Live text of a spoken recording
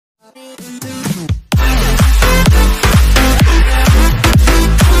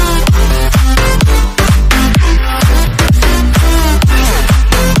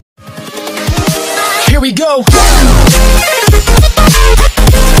Hello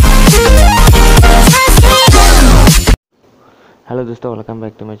दोस्तों, welcome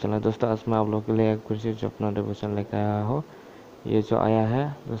back to my channel. दोस्तों आज मैं आप लोगों के लिए एक फिर से जो अपना नोटिफिकेशन लेकर आया हो, ये जो आया है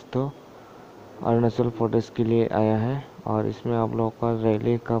दोस्तों अरुणाचल प्रदेश के लिए आया है। और इसमें आप लोगों का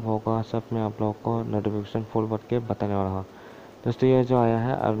रैली कब होगा सब मैं आप लोगों को नोटिफिकेशन फुल पढ़ के बताने वाला हूँ। दोस्तों ये जो आया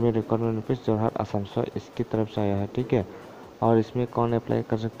है army recruitment office Jorhat Assam से, इसकी तरफ से आया है, ठीक है। और इसमें कौन अप्लाई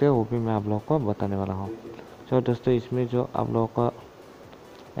कर सकते हैं वो भी मैं आप लोगों को बताने वाला हूँ। तो दोस्तों इसमें जो आप लोगों का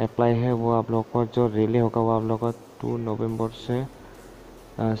अप्लाई है वो आप लोगों को जो रैली होगा वो आप लोगों का 2 नवंबर से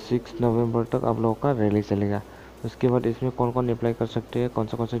 6 नवंबर तक आप लोगों का रैली चलेगा। उसके बाद इसमें कौन कौन अप्लाई कर सकते हैं, कौन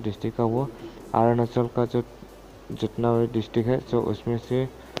से डिस्ट्रिक्ट का, वो अरुणाचल का जो जितना भी डिस्ट्रिक्ट है जो उसमें से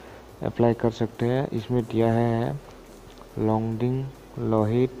अप्लाई कर सकते हैं। इसमें दिया है Longding,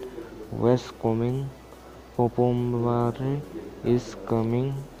 Lohit, waste combing, पोपुमबारी, east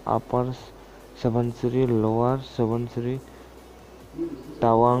coming, अपर Subansiri, lower Subansiri,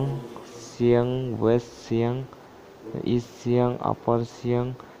 Tawang, Siang, waste Siang, east Siang, अपर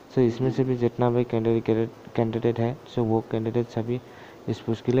सियांग। सो इसमें से भी जितना भी कैंडिडेट है सो वो कैंडिडेट सभी इस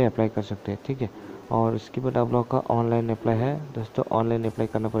पोस्ट के लिए अप्लाई कर सकते हैं, ठीक है। और उसके बाद आप लोगों का ऑनलाइन अप्लाई है दोस्तों, ऑनलाइन अप्लाई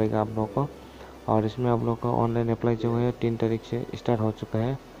करना पड़ेगा आप लोगों को। और इसमें आप लोगों का ऑनलाइन अप्लाई जो है 3 तारीख से स्टार्ट हो चुका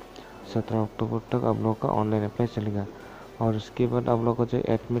है, 17 अक्टूबर तक आप लोगों का ऑनलाइन अप्लाई चलेगा। और उसके बाद आप लोगों का जो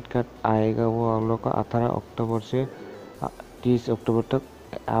एडमिट कार्ड आएगा वो आप लोगों का 18 अक्टूबर से 30 अक्टूबर तक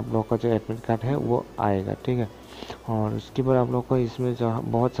आप लोगों का जो एडमिट कार्ड है वो आएगा, ठीक है। और उसके बाद आप लोग को इसमें जो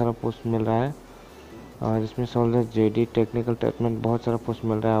बहुत सारा पोस्ट मिल रहा है, और इसमें सोल्जर जेडी टेक्निकल ट्रीटमेंट बहुत सारा पोस्ट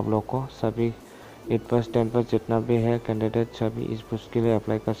मिल रहा है आप लोग को। सभी 8+, 10+ जितना भी है कैंडिडेट सभी इस पोस्ट के लिए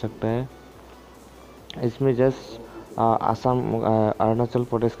अप्लाई कर सकता है। इसमें जस्ट असम अरुणाचल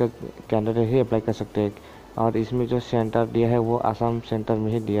प्रदेश का कैंडिडेट ही अप्लाई कर सकते हैं। और इसमें जो सेंटर दिया है वो असम सेंटर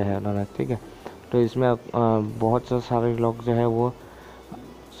में ही दिया है उन्होंने, ठीक है। तो इसमें बहुत सारे लोग जो है वो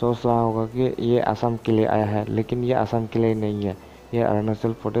सोच रहा होगा कि ये असम के लिए आया है, लेकिन ये असम के लिए नहीं है, ये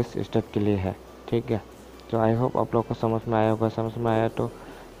अरुणाचल प्रदेश स्टेट के लिए है, ठीक है। तो आई होप आप लोग को समझ में आया होगा। समझ में आया तो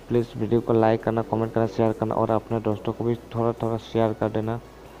प्लीज़ वीडियो को लाइक करना, कमेंट करना, शेयर करना और अपने दोस्तों को भी थोड़ा थोड़ा शेयर कर देना।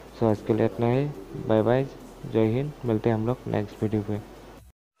 सो इसके लिए इतना ही, बाय बाय, जय हिंद। मिलते हैं हम लोग नेक्स्ट वीडियो पे।